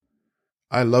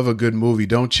I love a good movie,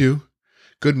 don't you?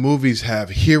 Good movies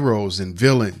have heroes and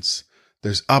villains.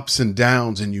 There's ups and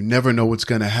downs, and you never know what's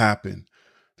going to happen.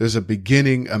 There's a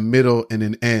beginning, a middle, and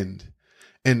an end.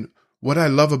 And what I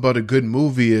love about a good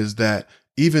movie is that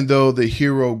even though the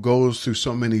hero goes through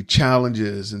so many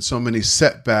challenges and so many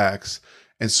setbacks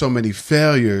and so many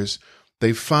failures,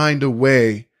 they find a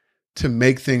way to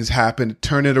make things happen,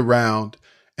 turn it around,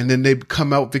 and then they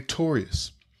come out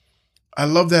victorious. I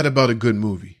love that about a good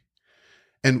movie.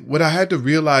 And what I had to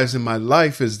realize in my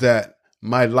life is that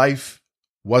my life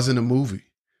wasn't a movie.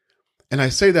 And I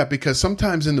say that because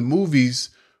sometimes in the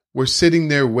movies, we're sitting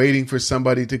there waiting for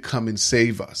somebody to come and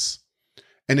save us.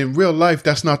 And in real life,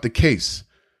 that's not the case.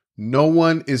 No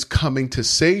one is coming to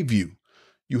save you.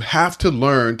 You have to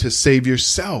learn to save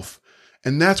yourself.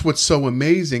 And that's what's so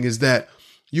amazing is that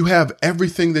you have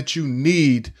everything that you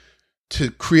need to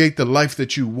create the life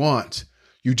that you want.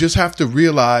 You just have to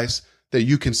realize that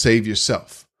you can save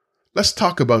yourself. Let's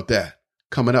talk about that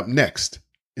coming up next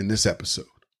in this episode.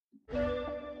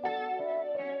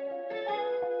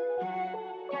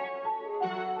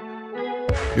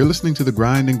 You're listening to the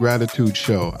Grind and Gratitude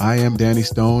Show. I am Danny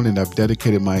Stone, and I've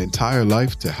dedicated my entire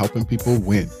life to helping people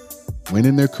win. Win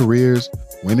in their careers,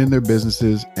 win in their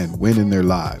businesses, and win in their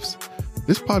lives.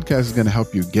 This podcast is going to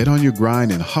help you get on your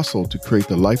grind and hustle to create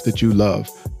the life that you love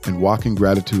and walk in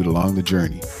gratitude along the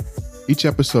journey. Each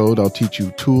episode, I'll teach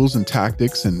you tools and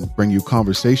tactics and bring you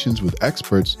conversations with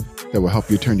experts that will help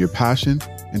you turn your passion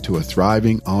into a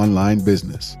thriving online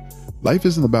business. Life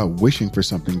isn't about wishing for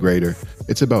something greater.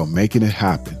 It's about making it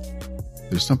happen.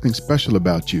 There's something special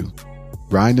about you.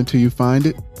 Grind until you find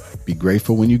it. Be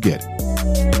grateful when you get it.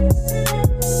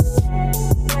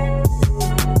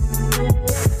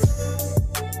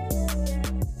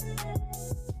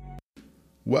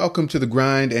 Welcome to the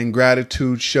Grind and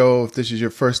Gratitude Show. If this is your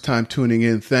first time tuning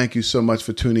in, thank you so much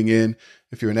for tuning in.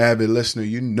 If you're an avid listener,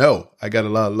 you know I got a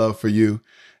lot of love for you.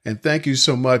 And thank you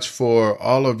so much for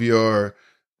all of your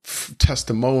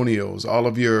testimonials, all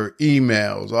of your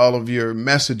emails, all of your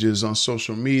messages on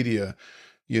social media,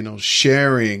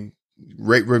 sharing,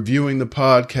 reviewing the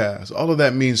podcast. All of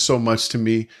that means so much to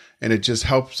me, and it just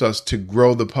helps us to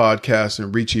grow the podcast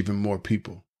and reach even more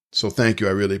people. So thank you.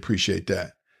 I really appreciate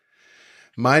that.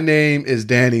 My name is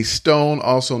Danny Stone,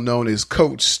 also known as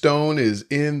Coach Stone, is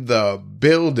in the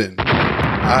building.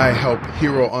 I help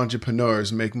hero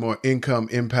entrepreneurs make more income,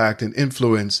 impact, and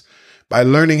influence by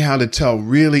learning how to tell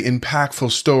really impactful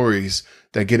stories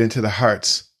that get into the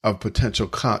hearts of potential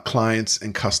clients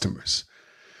and customers.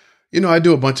 I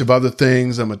do a bunch of other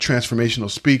things. I'm a transformational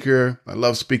speaker. I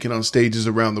love speaking on stages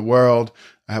around the world.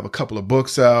 I have a couple of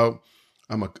books out.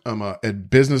 I'm a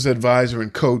business advisor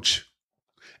and coach.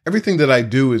 Everything that I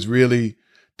do is really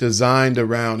designed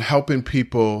around helping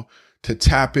people to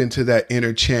tap into that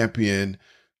inner champion,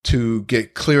 to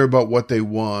get clear about what they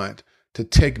want, to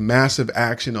take massive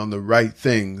action on the right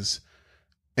things,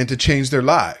 and to change their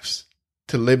lives,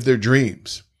 to live their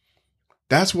dreams.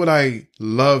 That's what I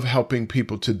love helping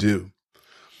people to do.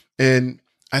 And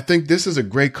I think this is a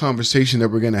great conversation that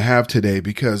we're going to have today,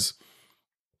 because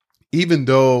even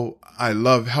though I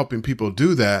love helping people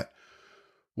do that,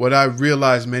 what I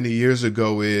realized many years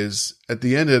ago is at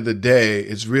the end of the day,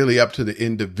 it's really up to the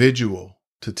individual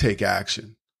to take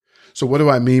action. So what do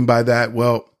I mean by that?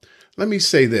 Well, let me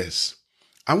say this.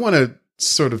 I want to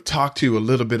sort of talk to you a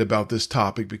little bit about this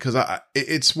topic because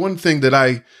it's one thing that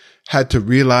I had to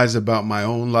realize about my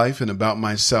own life and about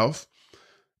myself.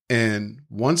 And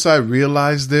once I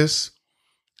realized this,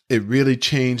 it really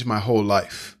changed my whole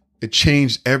life. It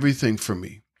changed everything for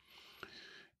me.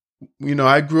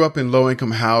 I grew up in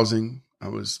low-income housing. I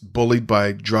was bullied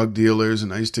by drug dealers,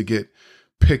 and I used to get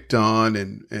picked on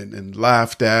and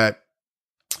laughed at.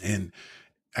 And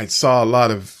I saw a lot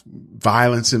of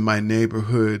violence in my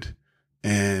neighborhood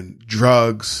and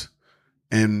drugs,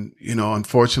 and,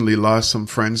 unfortunately lost some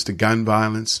friends to gun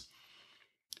violence.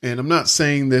 And I'm not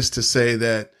saying this to say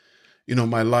that,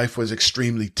 my life was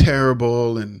extremely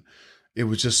terrible and it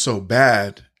was just so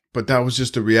bad, but that was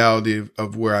just the reality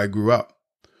of where I grew up.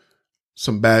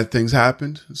 Some bad things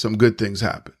happened, some good things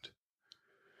happened.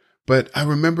 But I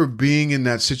remember being in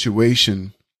that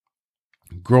situation,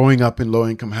 growing up in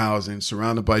low-income housing,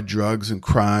 surrounded by drugs and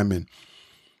crime, and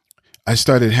I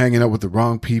started hanging out with the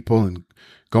wrong people and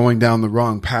going down the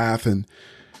wrong path. And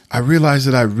I realized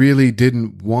that I really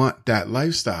didn't want that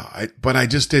lifestyle, but I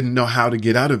just didn't know how to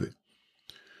get out of it.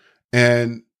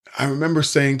 And I remember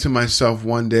saying to myself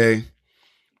one day,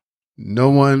 no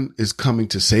one is coming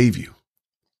to save you.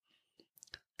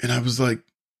 And I was like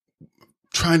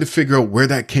trying to figure out where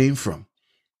that came from.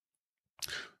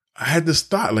 I had this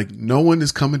thought, like, no one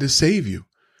is coming to save you.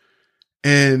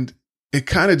 And it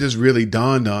kind of just really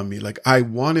dawned on me. Like, I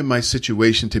wanted my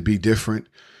situation to be different.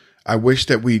 I wish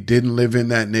that we didn't live in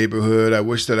that neighborhood. I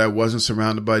wish that I wasn't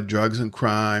surrounded by drugs and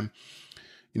crime.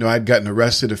 I'd gotten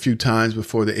arrested a few times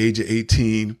before the age of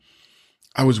 18.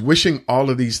 I was wishing all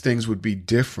of these things would be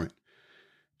different.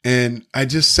 And I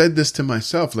just said this to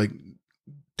myself, like,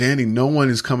 Danny, no one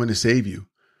is coming to save you.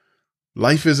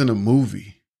 Life isn't a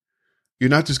movie. You're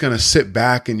not just going to sit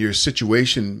back and your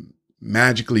situation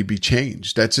magically be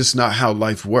changed. That's just not how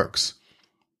life works.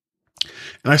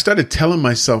 And I started telling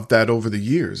myself that over the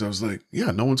years. I was like, yeah,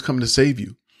 no one's coming to save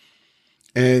you.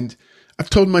 And I've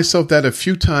told myself that a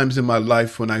few times in my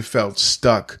life when I felt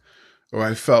stuck or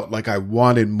I felt like I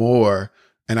wanted more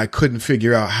and I couldn't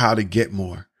figure out how to get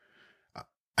more.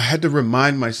 I had to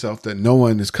remind myself that no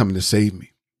one is coming to save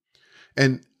me.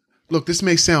 And look, this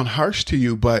may sound harsh to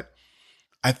you, but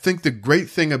I think the great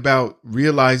thing about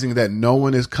realizing that no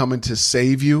one is coming to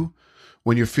save you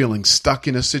when you're feeling stuck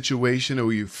in a situation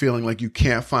or you're feeling like you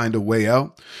can't find a way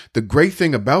out, the great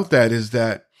thing about that is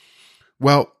that,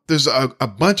 well, there's a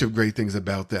bunch of great things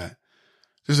about that.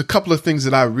 There's a couple of things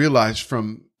that I realized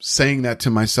from saying that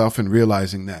to myself and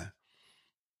realizing that.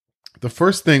 The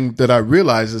first thing that I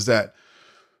realized is that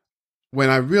when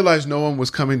I realized no one was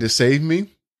coming to save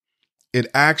me, it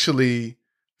actually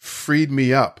freed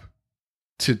me up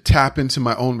to tap into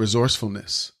my own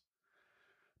resourcefulness,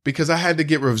 because I had to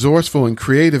get resourceful and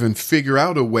creative and figure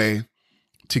out a way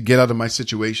to get out of my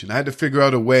situation. I had to figure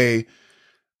out a way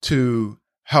to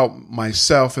help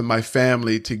myself and my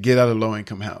family to get out of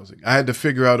low-income housing. I had to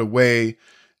figure out a way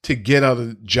to get out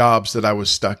of jobs that I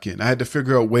was stuck in. I had to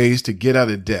figure out ways to get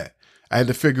out of debt. I had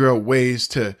to figure out ways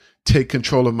to take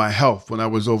control of my health when I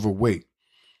was overweight.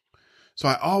 So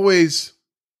I always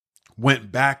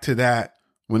went back to that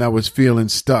when I was feeling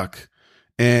stuck.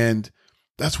 And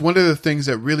that's one of the things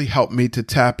that really helped me to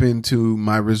tap into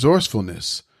my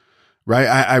resourcefulness, right?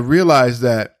 I realized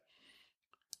that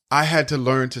I had to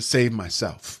learn to save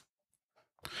myself.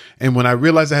 And when I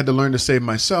realized I had to learn to save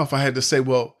myself, I had to say,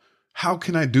 well, how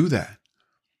can I do that?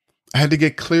 I had to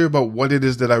get clear about what it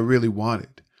is that I really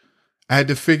wanted. I had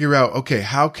to figure out, okay,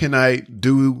 how can I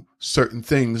do certain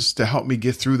things to help me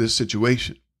get through this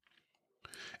situation?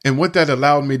 And what that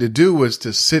allowed me to do was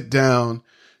to sit down,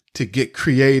 to get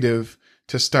creative,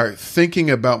 to start thinking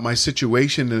about my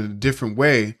situation in a different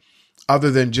way,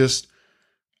 other than just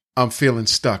I'm feeling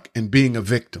stuck and being a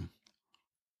victim.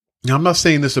 Now, I'm not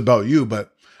saying this about you,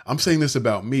 but I'm saying this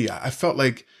about me. I felt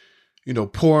like,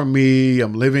 poor me,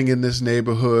 I'm living in this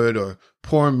neighborhood, or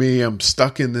poor me, I'm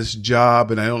stuck in this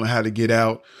job and I don't know how to get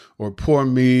out, or poor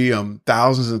me, I'm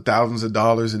thousands and thousands of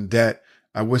dollars in debt.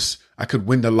 I wish I could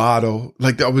win the lotto.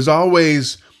 Like, I was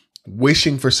always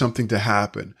wishing for something to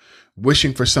happen,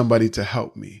 wishing for somebody to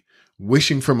help me,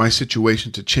 wishing for my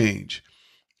situation to change.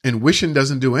 And wishing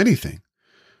doesn't do anything.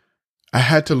 I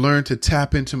had to learn to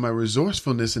tap into my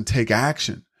resourcefulness and take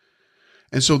action.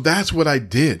 And so that's what I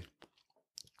did.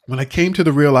 When I came to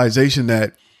the realization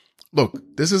that, look,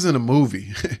 this isn't a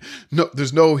movie. No,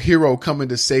 there's no hero coming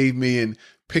to save me and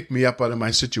pick me up out of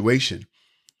my situation.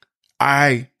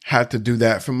 I had to do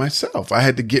that for myself. I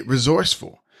had to get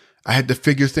resourceful. I had to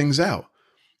figure things out.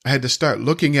 I had to start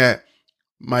looking at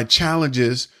my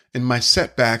challenges and my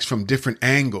setbacks from different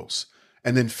angles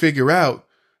and then figure out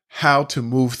how to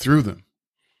move through them.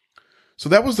 So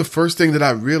that was the first thing that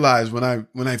I realized when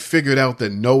I figured out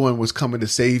that no one was coming to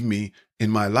save me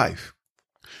in my life.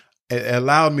 It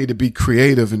allowed me to be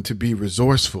creative and to be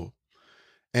resourceful.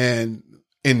 And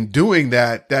in doing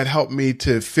that, that helped me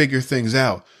to figure things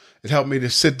out. It helped me to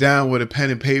sit down with a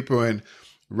pen and paper and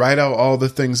write out all the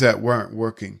things that weren't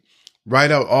working.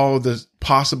 Write out all the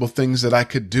possible things that I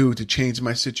could do to change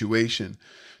my situation,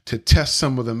 to test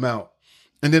some of them out.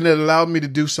 And then it allowed me to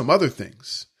do some other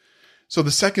things. So the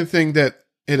second thing that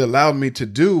it allowed me to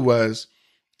do was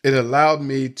it allowed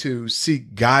me to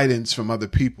seek guidance from other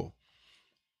people.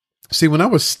 See, when I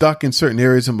was stuck in certain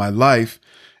areas of my life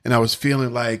and I was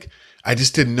feeling like I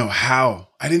just didn't know how.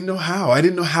 I didn't know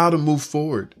how to move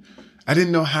forward. I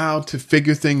didn't know how to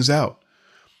figure things out.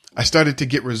 I started to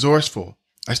get resourceful.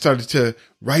 I started to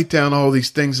write down all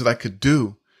these things that I could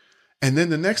do. And then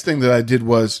the next thing that I did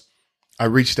was I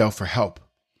reached out for help.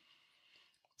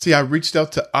 See, I reached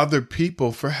out to other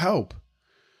people for help.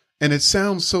 And it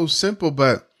sounds so simple,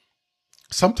 but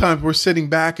sometimes we're sitting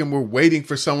back and we're waiting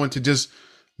for someone to just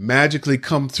magically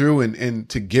come through and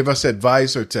to give us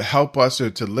advice or to help us or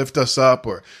to lift us up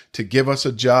or to give us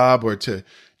a job or to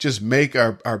just make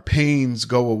our pains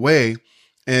go away.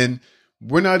 And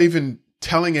we're not even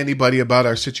telling anybody about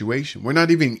our situation. We're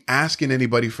not even asking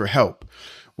anybody for help.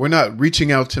 We're not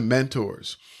reaching out to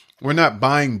mentors. We're not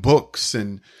buying books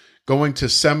and going to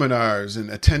seminars and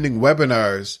attending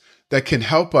webinars that can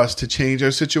help us to change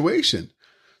our situation.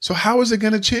 So how is it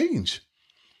going to change?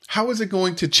 How is it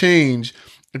going to change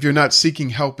if you're not seeking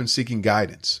help and seeking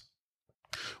guidance?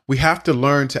 We have to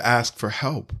learn to ask for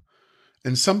help.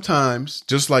 And sometimes,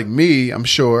 just like me, I'm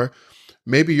sure,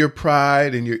 maybe your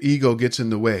pride and your ego gets in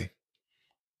the way.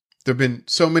 There have been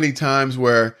so many times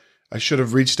where I should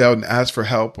have reached out and asked for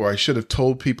help, or I should have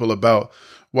told people about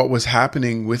what was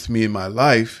happening with me in my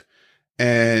life,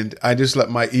 and I just let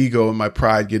my ego and my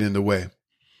pride get in the way.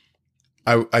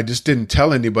 I just didn't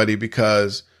tell anybody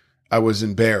because I was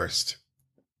embarrassed.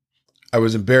 I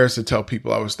was embarrassed to tell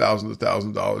people I was thousands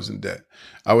of dollars in debt.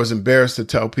 I was embarrassed to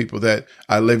tell people that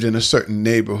I lived in a certain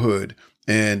neighborhood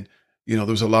and, there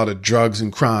was a lot of drugs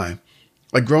and crime.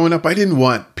 Like growing up, I didn't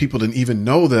want people to even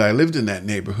know that I lived in that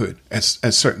neighborhood at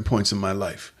certain points in my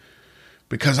life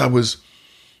because I was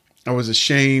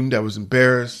ashamed. I was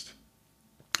embarrassed.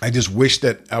 I just wished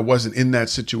that I wasn't in that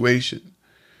situation.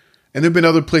 And there've been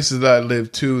other places that I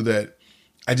lived too that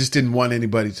I just didn't want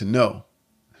anybody to know.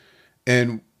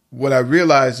 And what I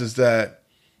realized is that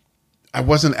I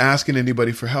wasn't asking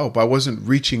anybody for help. I wasn't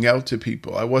reaching out to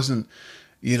people. I wasn't,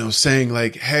 saying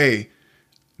like, hey,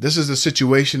 this is the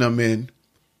situation I'm in.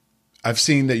 I've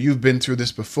seen that you've been through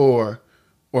this before,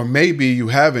 or maybe you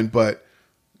haven't, but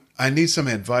I need some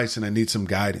advice and I need some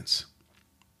guidance.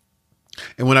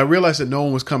 And when I realized that no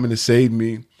one was coming to save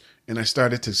me, and I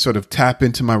started to sort of tap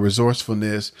into my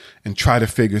resourcefulness and try to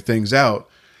figure things out,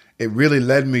 it really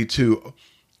led me to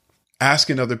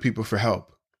asking other people for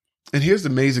help. And here's the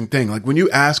amazing thing. Like when you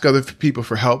ask other people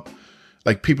for help,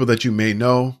 like people that you may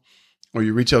know, or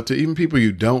you reach out to even people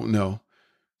you don't know,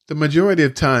 the majority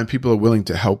of time people are willing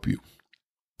to help you.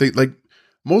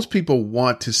 Most people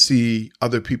want to see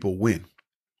other people win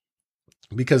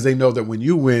because they know that when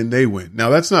you win, they win. Now,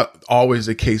 that's not always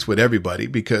the case with everybody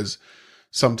because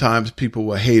sometimes people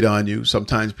will hate on you.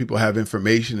 Sometimes people have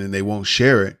information and they won't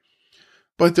share it.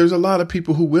 But there's a lot of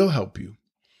people who will help you.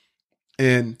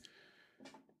 And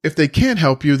if they can't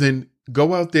help you, then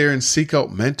go out there and seek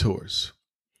out mentors.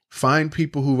 Find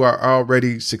people who are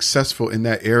already successful in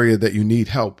that area that you need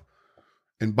help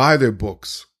and buy their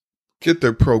books, get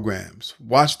their programs,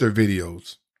 watch their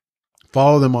videos,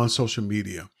 follow them on social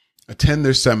media, attend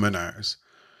their seminars,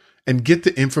 and get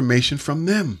the information from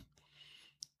them.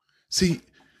 See,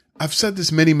 I've said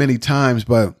this many, many times,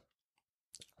 but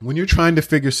when you're trying to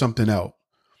figure something out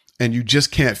and you just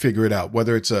can't figure it out,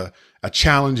 whether it's a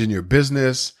challenge in your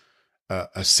business,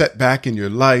 a setback in your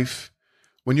life,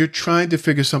 when you're trying to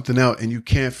figure something out and you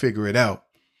can't figure it out,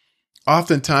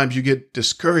 oftentimes you get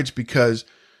discouraged because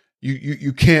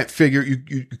you can't figure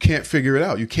it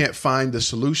out. You can't find the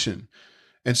solution.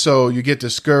 And so you get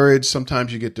discouraged.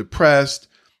 Sometimes you get depressed.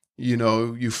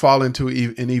 You fall into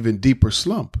an even deeper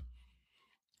slump.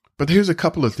 But here's a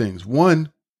couple of things.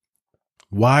 One,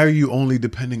 why are you only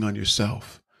depending on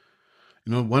yourself?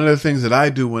 One of the things that I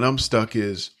do when I'm stuck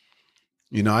is,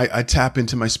 I tap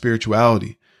into my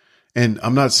spirituality. And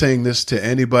I'm not saying this to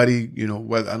anybody,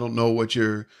 whether I don't know what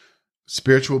your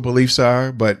spiritual beliefs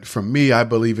are, but for me, I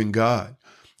believe in God.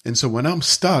 And so when I'm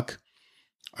stuck,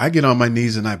 I get on my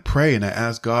knees and I pray and I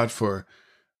ask God for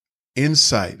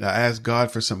insight. I ask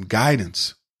God for some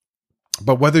guidance.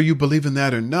 But whether you believe in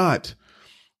that or not,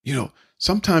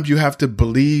 sometimes you have to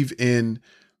believe in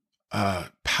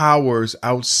powers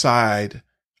outside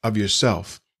of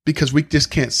yourself because we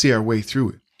just can't see our way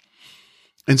through it.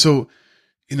 And so,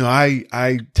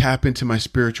 I tap into my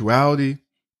spirituality.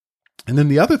 And then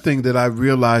the other thing that I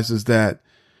realize is that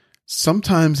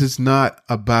sometimes it's not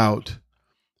about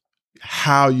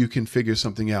how you can figure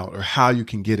something out or how you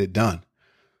can get it done.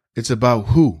 It's about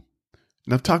who.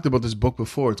 And I've talked about this book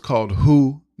before. It's called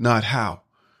Who, Not How.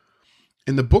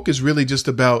 And the book is really just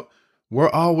about we're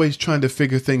always trying to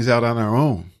figure things out on our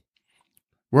own.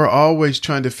 We're always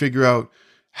trying to figure out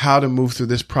how to move through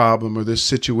this problem or this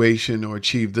situation or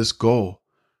achieve this goal.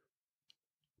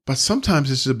 But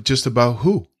sometimes it's just about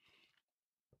who.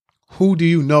 Who do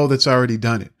you know that's already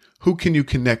done it? Who can you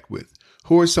connect with?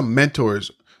 Who are some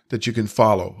mentors that you can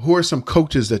follow? Who are some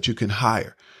coaches that you can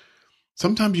hire?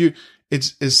 Sometimes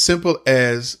it's as simple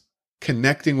as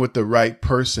connecting with the right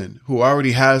person who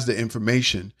already has the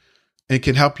information and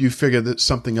can help you figure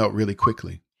something out really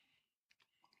quickly.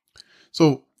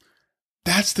 So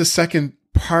that's the second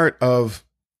part of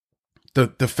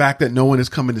the fact that no one is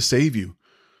coming to save you.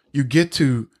 You get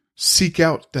to seek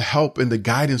out the help and the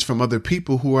guidance from other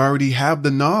people who already have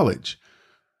the knowledge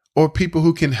or people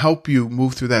who can help you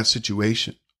move through that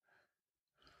situation.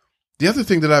 The other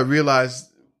thing that I realized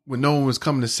when no one was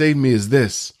coming to save me is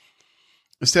this.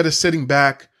 Instead of sitting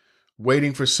back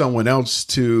waiting for someone else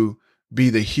to be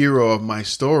the hero of my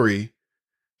story,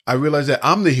 I realized that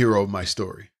I'm the hero of my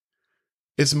story.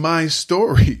 It's my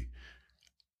story.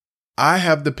 I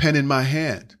have the pen in my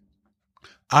hand.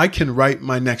 I can write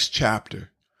my next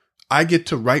chapter. I get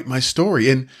to write my story.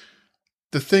 And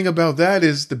the thing about that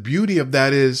is, the beauty of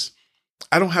that is,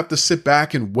 I don't have to sit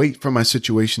back and wait for my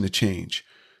situation to change.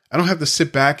 I don't have to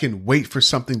sit back and wait for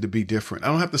something to be different. I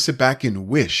don't have to sit back and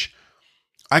wish.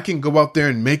 I can go out there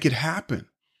and make it happen.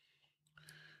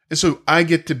 And so I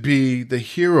get to be the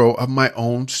hero of my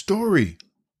own story.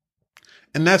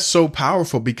 And that's so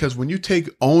powerful, because when you take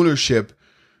ownership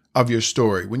of your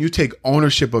story, when you take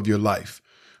ownership of your life,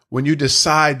 when you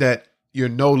decide that you're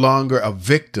no longer a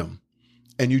victim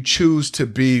and you choose to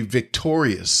be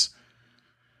victorious,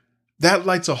 that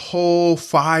lights a whole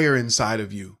fire inside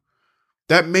of you.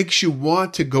 That makes you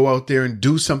want to go out there and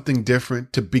do something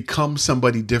different, to become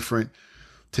somebody different,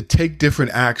 to take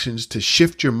different actions, to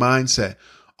shift your mindset.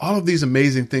 All of these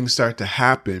amazing things start to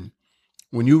happen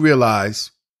when you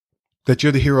realize that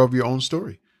you're the hero of your own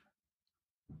story.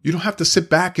 You don't have to sit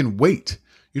back and wait.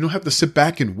 You don't have to sit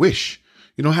back and wish.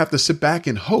 You don't have to sit back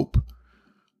and hope.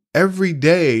 Every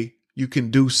day you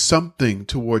can do something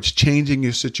towards changing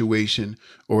your situation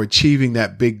or achieving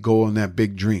that big goal and that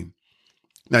big dream.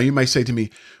 Now you might say to me,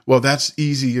 well, that's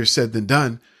easier said than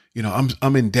done.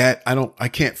 I'm in debt. I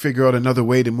can't figure out another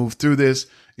way to move through this.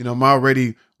 I'm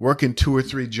already working 2 or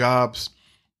 3 jobs.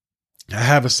 I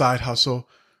have a side hustle.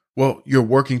 Well, you're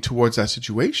working towards that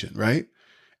situation, right?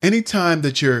 Anytime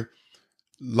that you're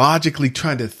logically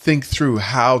trying to think through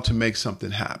how to make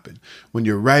something happen, when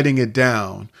you're writing it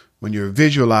down, when you're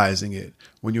visualizing it,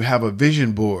 when you have a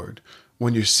vision board,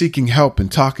 when you're seeking help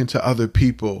and talking to other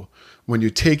people, when you're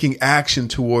taking action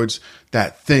towards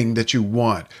that thing that you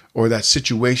want or that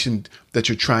situation that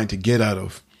you're trying to get out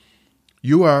of,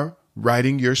 you are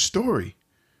writing your story.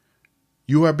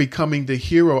 You are becoming the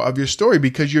hero of your story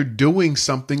because you're doing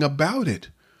something about it.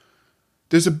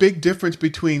 There's a big difference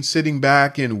between sitting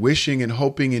back and wishing and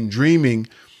hoping and dreaming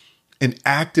and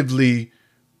actively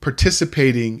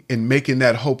participating in making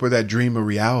that hope or that dream a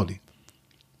reality.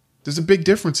 There's a big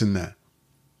difference in that.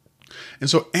 And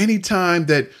so anytime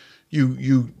that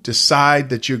you decide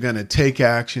that you're going to take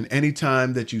action,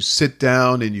 anytime that you sit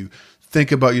down and you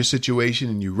think about your situation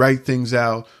and you write things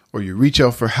out, or you reach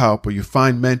out for help, or you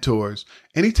find mentors,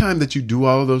 anytime that you do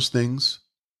all of those things,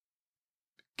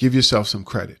 give yourself some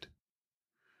credit.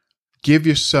 Give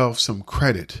yourself some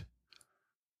credit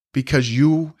because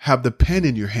you have the pen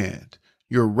in your hand.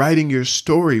 You're writing your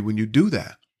story when you do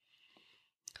that.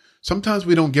 Sometimes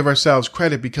we don't give ourselves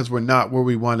credit because we're not where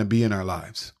we want to be in our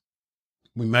lives.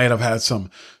 We might have had some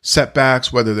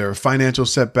setbacks, whether they were financial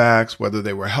setbacks, whether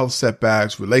they were health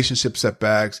setbacks, relationship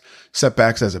setbacks,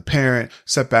 setbacks as a parent,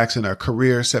 setbacks in our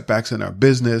career, setbacks in our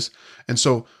business. And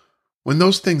so when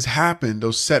those things happen,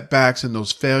 those setbacks and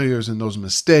those failures and those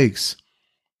mistakes,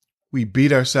 we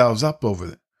beat ourselves up over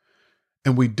it.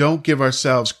 And we don't give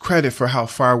ourselves credit for how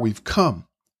far we've come.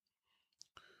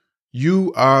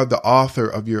 You are the author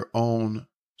of your own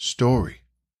story.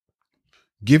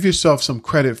 Give yourself some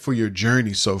credit for your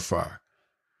journey so far.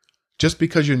 Just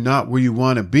because you're not where you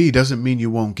want to be doesn't mean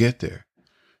you won't get there.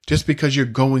 Just because you're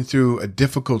going through a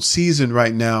difficult season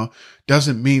right now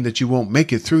doesn't mean that you won't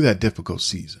make it through that difficult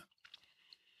season.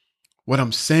 What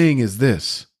I'm saying is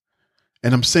this,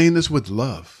 and I'm saying this with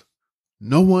love.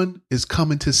 No one is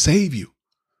coming to save you.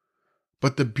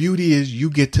 But the beauty is you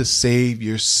get to save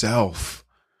yourself.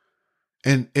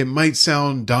 And it might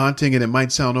sound daunting and it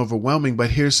might sound overwhelming,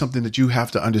 but here's something that you have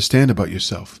to understand about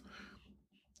yourself.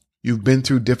 You've been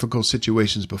through difficult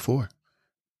situations before.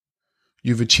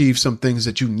 You've achieved some things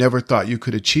that you never thought you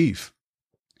could achieve.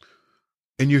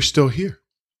 And you're still here.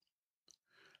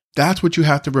 That's what you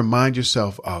have to remind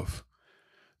yourself of.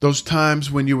 Those times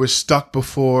when you were stuck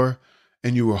before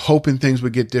and you were hoping things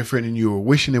would get different and you were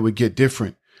wishing it would get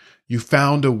different, you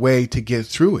found a way to get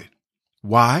through it.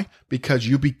 Why? Because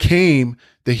you became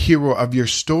the hero of your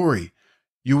story.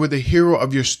 You were the hero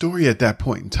of your story at that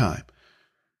point in time.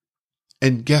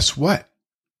 And guess what?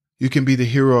 You can be the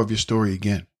hero of your story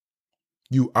again.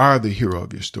 You are the hero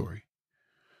of your story.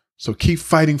 So keep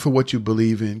fighting for what you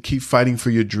believe in. Keep fighting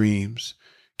for your dreams.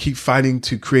 Keep fighting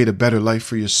to create a better life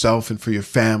for yourself and for your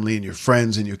family and your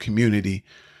friends and your community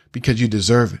because you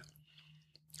deserve it.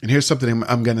 And here's something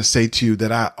I'm going to say to you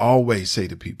that I always say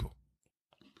to people.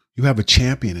 You have a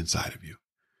champion inside of you.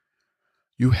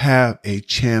 You have a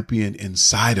champion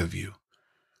inside of you.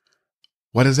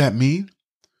 What does that mean?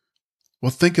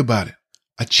 Well, think about it.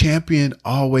 A champion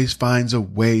always finds a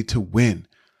way to win.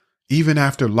 Even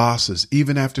after losses,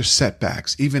 even after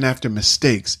setbacks, even after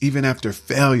mistakes, even after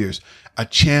failures, a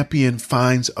champion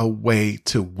finds a way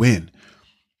to win.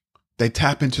 They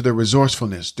tap into their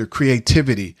resourcefulness, their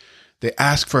creativity. They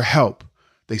ask for help.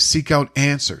 They seek out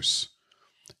answers.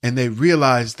 And they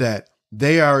realize that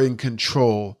they are in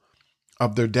control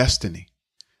of their destiny.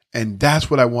 And that's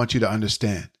what I want you to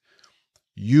understand.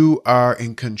 You are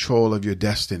in control of your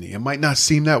destiny. It might not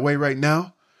seem that way right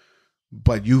now,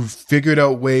 but you've figured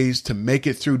out ways to make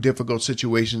it through difficult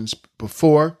situations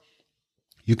before.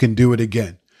 You can do it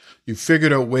again. You've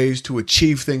figured out ways to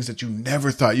achieve things that you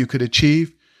never thought you could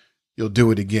achieve. You'll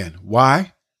do it again.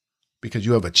 Why? Because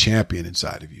you have a champion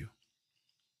inside of you.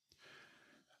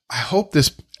 I hope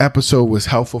this episode was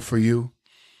helpful for you.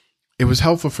 It was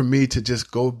helpful for me to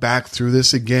just go back through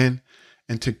this again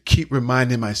and to keep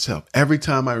reminding myself every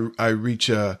time I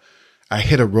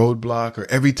hit a roadblock, or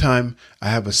every time I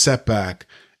have a setback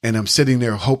and I'm sitting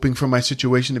there hoping for my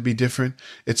situation to be different,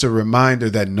 it's a reminder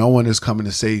that no one is coming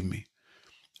to save me.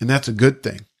 And that's a good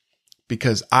thing,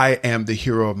 because I am the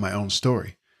hero of my own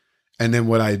story. And then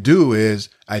what I do is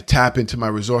I tap into my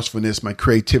resourcefulness, my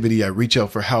creativity. I reach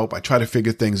out for help. I try to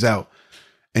figure things out.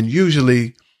 And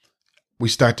usually we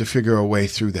start to figure a way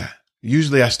through that.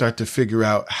 Usually I start to figure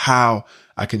out how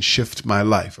I can shift my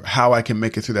life, or how I can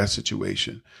make it through that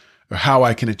situation, or how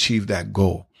I can achieve that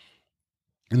goal.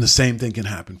 And the same thing can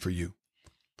happen for you.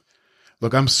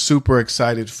 Look, I'm super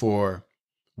excited for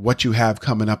what you have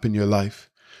coming up in your life.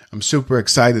 I'm super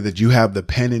excited that you have the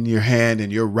pen in your hand and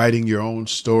you're writing your own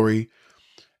story.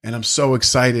 And I'm so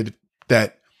excited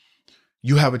that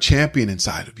you have a champion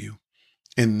inside of you.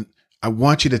 And I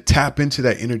want you to tap into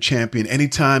that inner champion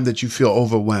anytime that you feel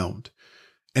overwhelmed,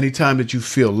 anytime that you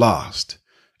feel lost,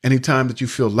 anytime that you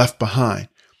feel left behind.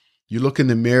 You look in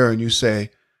the mirror and you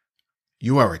say,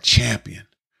 you are a champion.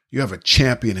 You have a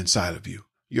champion inside of you.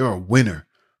 You're a winner.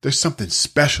 There's something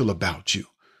special about you.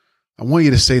 I want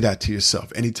you to say that to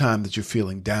yourself anytime that you're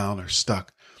feeling down or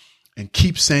stuck, and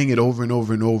keep saying it over and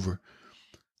over and over.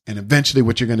 And eventually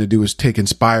what you're going to do is take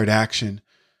inspired action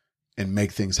and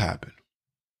make things happen.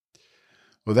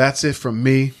 Well, that's it from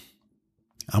me.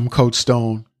 I'm Coach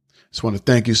Stone. Just want to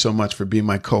thank you so much for being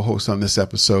my co-host on this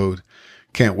episode.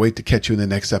 Can't wait to catch you in the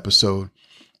next episode.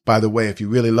 By the way, if you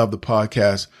really love the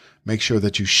podcast, make sure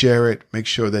that you share it. Make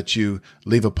sure that you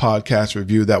leave a podcast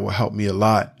review. That will help me a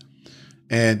lot.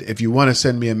 And if you want to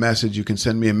send me a message, you can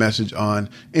send me a message on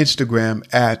Instagram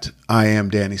at I am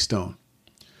Danny Stone.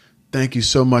 Thank you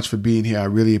so much for being here. I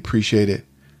really appreciate it.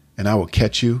 And I will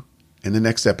catch you in the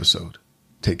next episode.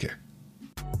 Take care.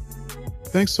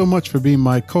 Thanks so much for being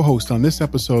my co-host on this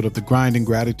episode of the Grind and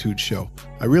Gratitude Show.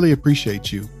 I really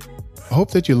appreciate you. I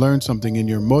hope that you learned something and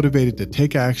you're motivated to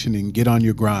take action and get on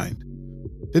your grind.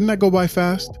 Didn't that go by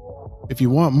fast? If you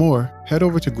want more, head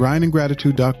over to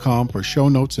grindandgratitude.com for show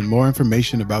notes and more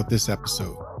information about this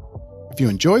episode. If you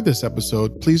enjoyed this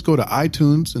episode, please go to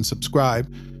iTunes and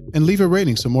subscribe and leave a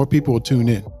rating so more people will tune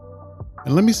in.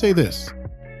 And let me say this,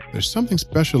 there's something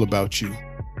special about you.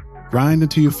 Grind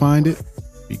until you find it.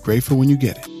 Be grateful when you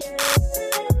get it.